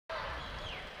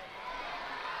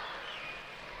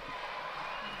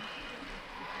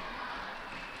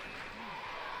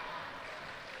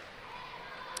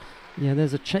Yeah,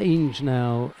 there's a change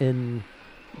now in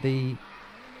the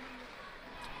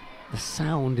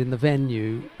sound in the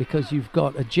venue because you've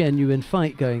got a genuine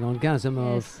fight going on.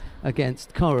 GASIMOV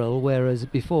against KORREL, whereas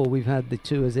before we've had the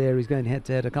two Azeris going head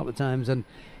to head a couple of times, and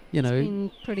you know, it's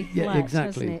been pretty flat, yeah,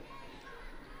 exactly. hasn't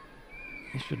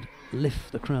it? It should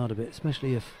lift the crowd a bit,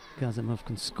 especially if GASIMOV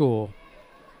can score.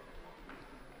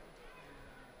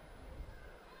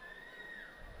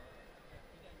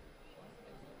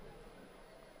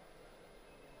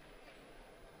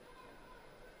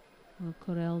 Well,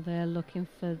 KORREL there looking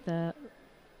for the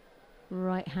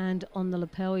right hand on the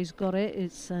lapel. He's got it.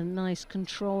 It's a nice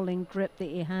controlling grip that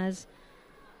he has,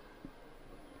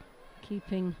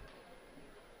 keeping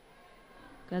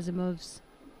GASIMOV's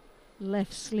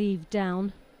left sleeve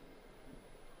down.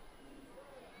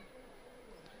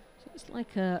 So it's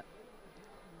like the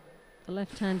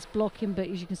left hand's blocking, but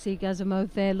as you can see,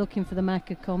 GASIMOV there looking for the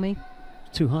Makakami.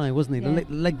 Too high, wasn't he? Yeah.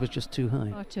 The leg was just too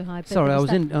high. Far too high. Sorry, I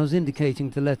was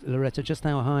indicating to Loretta just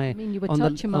how high. I mean, you were on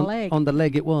touching my leg. On the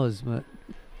leg it was, but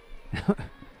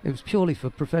it was purely for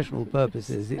professional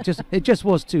purposes. It just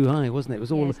was too high, wasn't it? It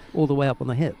was all the way up on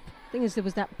the hip. The thing is, there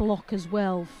was that block as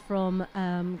well from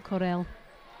KORREL.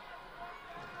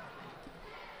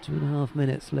 2.5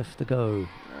 minutes left to go.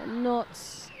 Not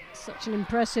such an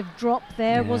impressive drop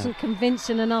there. Yeah. Wasn't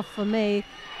convincing enough for me,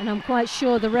 and I'm quite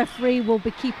sure the referee will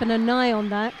be keeping an eye on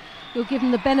that. He'll give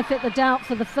him the benefit of the doubt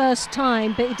for the first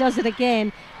time, but he does it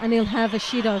again and he'll have a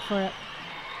Judo for it.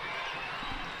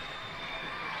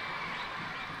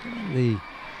 The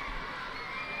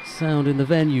sound in the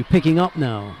venue picking up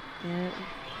now. Yeah,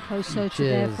 Kosoto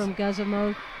there from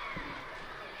GASIMOV.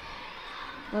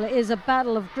 Well, it is a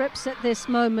battle of grips at this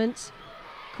moment.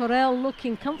 KORREL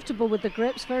looking comfortable with the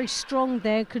grips, very strong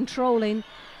there, controlling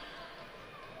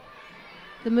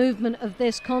the movement of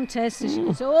this contest.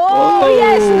 Oh,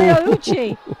 yes, the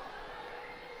Uchi!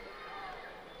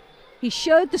 He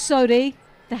showed the Sodi,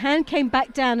 the hand came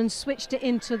back down and switched it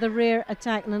into the rear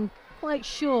attack, and I'm quite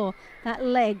sure that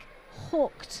leg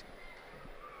hooked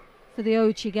for the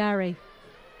Ouchigari.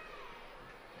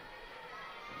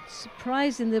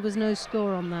 Surprising there was no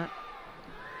score on that.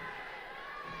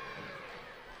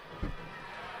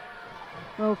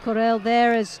 Well, KORREL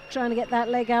there is trying to get that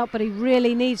leg out, but he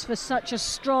really needs, for such a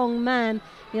strong man,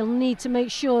 he'll need to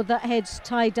make sure that head's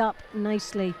tied up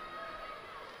nicely.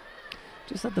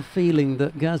 Just had the feeling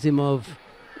that GASIMOV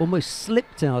almost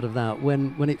slipped out of that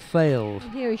when it failed.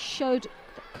 And here he showed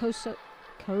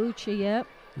Kouchi, yeah,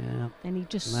 and he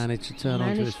just managed to turn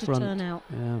onto his front. Turn out.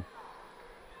 Yeah,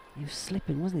 he was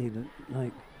slipping, wasn't he?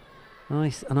 Like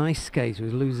an ice skater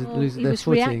who's losing their footing. He was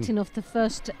reacting off the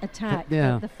first attack,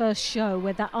 the first show,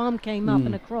 where that arm came up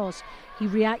and across. He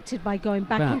reacted by going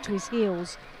back into his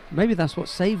heels. Maybe that's what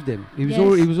saved him. He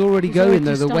was already going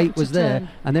there. The weight was there,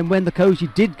 and then when the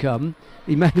Koji did come,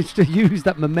 he managed to use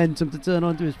that momentum to turn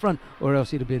onto his front, or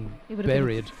else he'd have been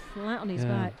buried. Been flat on his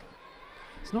back.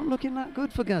 It's not looking that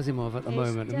good for GASIMOV at the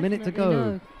moment. A minute to go.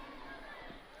 No.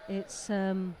 It's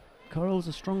KORREL's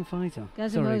a strong fighter.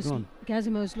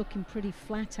 GASIMOV's looking pretty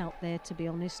flat out there, to be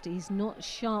honest. He's not as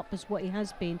sharp as what he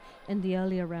has been in the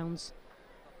earlier rounds.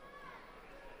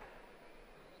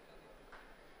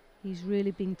 He's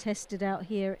really been tested out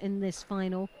here in this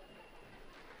final.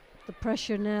 The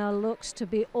pressure now looks to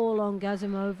be all on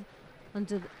GASIMOV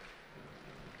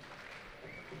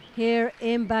here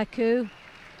in Baku.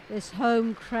 This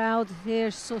home crowd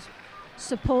here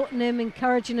supporting him,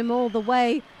 encouraging him all the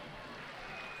way.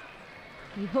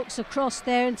 He hooks across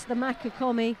there into the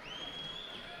Makakami.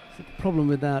 So the problem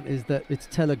with that is that it's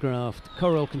telegraphed.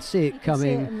 KORREL can see it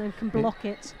coming. See it and then can block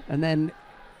it. And then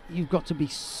you've got to be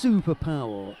super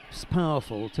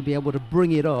powerful to be able to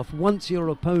bring it off once your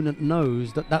opponent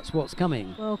knows that that's what's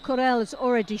coming. Well, KORREL has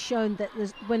already shown that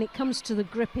when it comes to the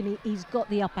gripping, he's got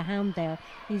the upper hand there.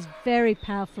 He's very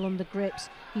powerful on the grips.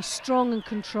 He's strong and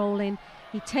controlling.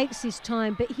 He takes his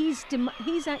time, but he's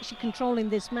actually controlling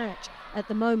this match at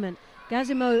the moment.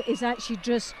 GASIMOV is actually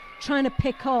just trying to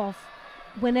pick off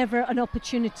whenever an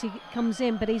opportunity comes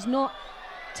in, but he's not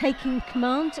taking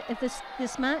command of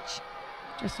this match.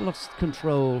 Just lost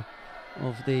control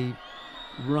of the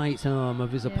right arm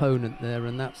of his opponent there,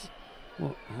 and that's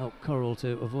what helped KORREL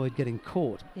to avoid getting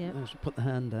caught. Managed to put the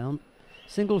hand down.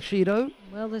 Single Judo.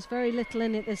 Well, there's very little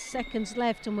in it. There's seconds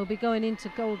left, and we'll be going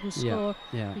into golden score.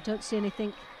 Yeah. We don't see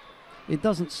anything. It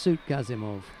doesn't suit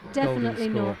GASIMOV. Definitely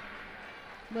not.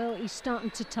 Well, he's starting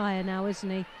to tire now, isn't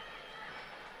he?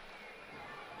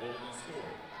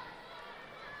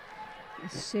 A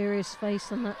serious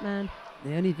face on that man.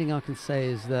 The only thing I can say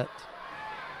is that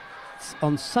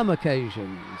on some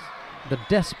occasions, the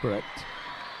desperate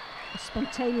a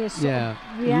spontaneous sort of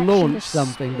reaction. Launch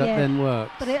something that then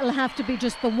works. But it'll have to be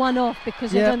just the one-off,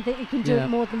 because I don't think you can do it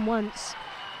more than once.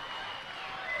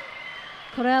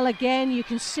 KORREL again, you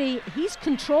can see he's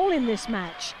controlling this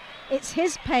match. It's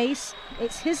his pace,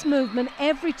 it's his movement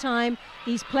every time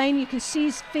he's playing. You can see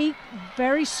his feet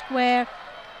very square,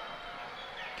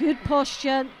 good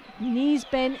posture, knees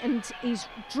bent, and he's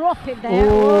dropping there.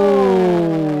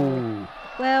 Oh.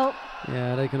 Well,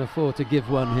 yeah, they can afford to give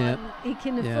one here. He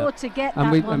can afford to get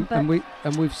and that one.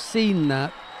 And we've seen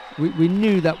that. We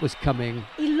knew that was coming.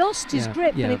 He lost his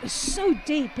grip, but it was so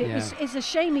deep. It's a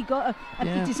shame he got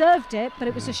he deserved it, but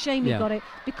it was a shame he got it,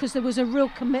 because there was a real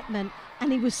commitment,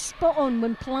 and he was spot on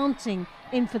when planting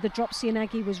in for the drop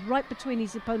Seoinage. He was right between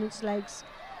his opponent's legs.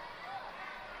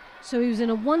 So he was in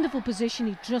a wonderful position.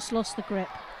 He just lost the grip.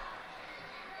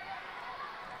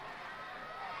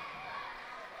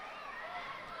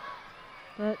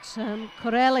 But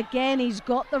KORREL again, he's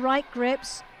got the right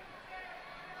grips.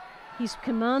 He's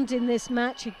commanding this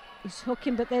match. He's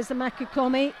hooking, but there's the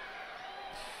Makukomi.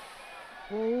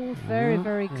 Oh, very,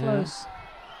 very close.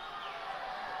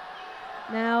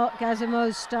 Now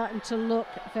Gasimov's starting to look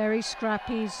very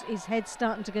scrappy. His head's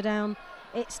starting to go down.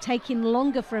 It's taking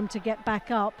longer for him to get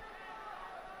back up.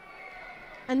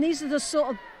 And these are the sort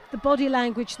of the body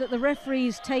language that the referee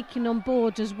is taking on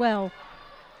board as well.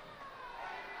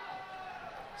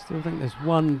 Still think there's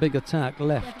one big attack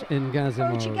left in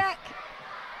Gasimov.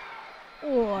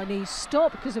 Oh, and he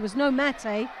stopped because there was no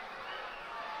mate.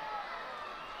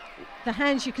 The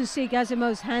hands, you can see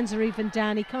Gasimov's hands are even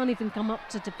down. He can't even come up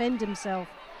to defend himself.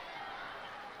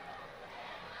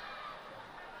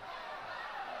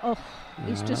 Oh,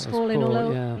 he's just falling all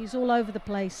over. He's all over the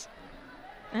place.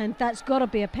 And that's got to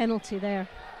be a penalty there.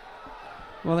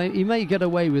 Well, he may get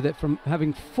away with it from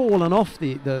having fallen off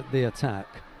the attack.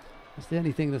 That's the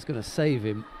only thing that's going to save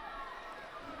him.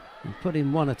 He put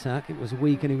in one attack, it was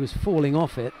weak, and he was falling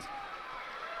off it.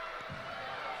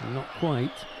 Not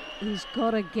quite. He's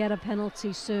got to get a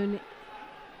penalty soon.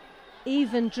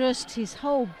 Even just his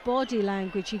whole body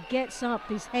language, he gets up,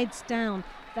 his head's down.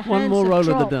 The one hands more roll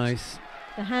dropped. of the dice.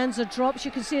 The hands are dropped.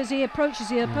 You can see as he approaches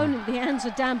the opponent, the hands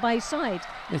are down by his side.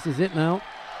 This is it now.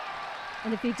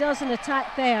 And if he doesn't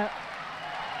attack there,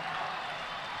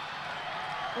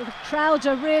 well, the crowd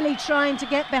are really trying to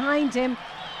get behind him.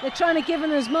 They're trying to give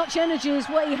him as much energy as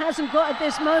what he hasn't got at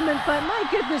this moment, but my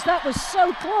goodness, that was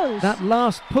so close. That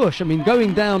last push, I mean,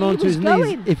 going down onto his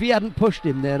knees, if he hadn't pushed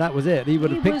him there, that was it. He would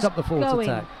have picked up the false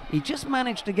attack. He just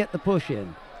managed to get the push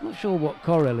in. Not sure what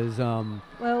KORREL is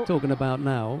talking about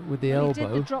now with the elbow. He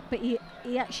did the drop, but he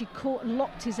actually caught and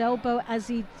locked his elbow as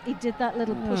he did that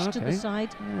little push to the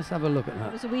side. Yeah, let's have a look at that.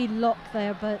 It was a wee lock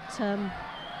there, but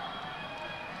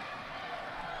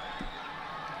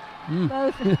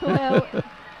both, well,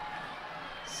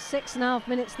 6.5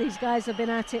 minutes these guys have been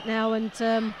at it now, and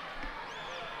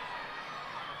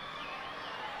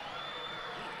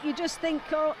you just think,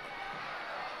 so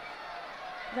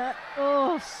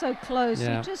close.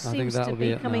 Yeah, he just I seems to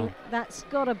be coming. now. That's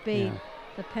got to be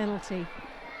the penalty.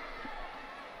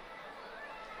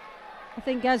 I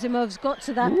think Gasimov's got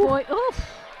to that point.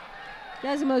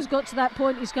 Gasimov's got to that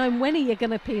point. He's going, when are you going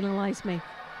to penalise me?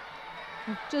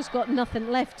 I've just got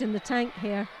nothing left in the tank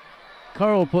here.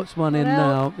 KORREL puts one in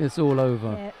now. It's all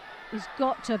over. Yeah, he's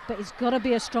got to, but he's got to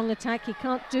be a strong attack. He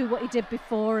can't do what he did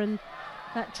before, and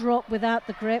that drop without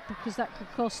the grip, because that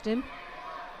could cost him.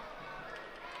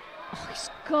 Oh, he's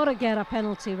got to get a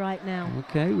penalty right now.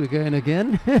 Okay, we're going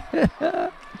again.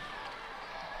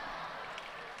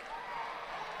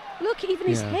 Look, even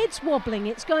his head's wobbling.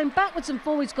 It's going backwards and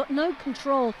forwards. He's got no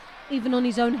control even on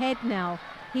his own head now.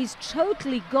 He's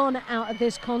totally gone out of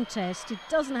this contest. He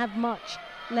doesn't have much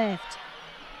left.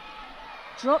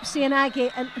 Drop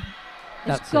Seoinage, and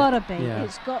it's got to be. Yeah.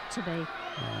 It's got to be.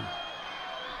 Yeah.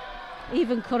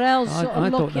 Even KORREL's sort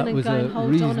of looking and going, hold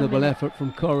on a minute. I thought that was a reasonable effort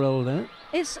from KORREL there.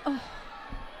 It's...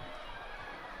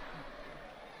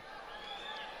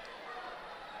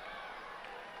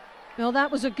 Well,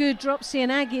 that was a good drop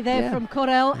Seoinage there from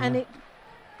KORREL,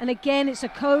 and again, it's a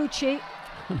Kochi.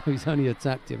 He's only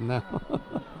attacked him now.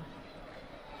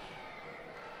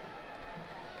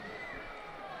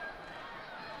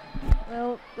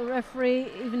 Well, the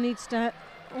referee even needs to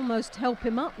almost help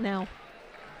him up now.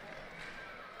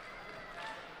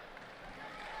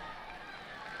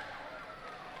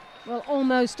 Well,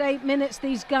 almost 8 minutes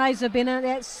these guys have been out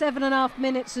there. 7.5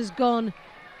 minutes has gone.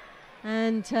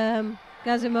 And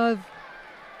Gasimov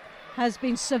has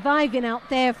been surviving out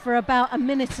there for about 1.5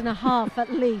 minutes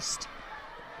at least.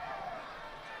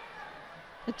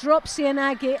 The drop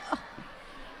Seoinage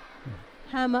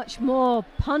how much more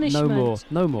punishment.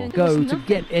 No more. And Go to nothing.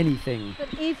 get anything.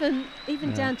 But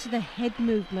even down to the head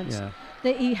movements,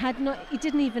 that he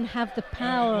didn't even have the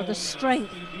power or the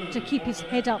strength to keep his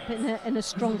head up in a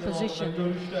strong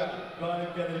position.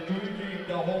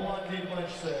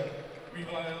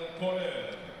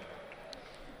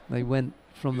 They went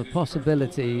from the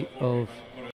possibility of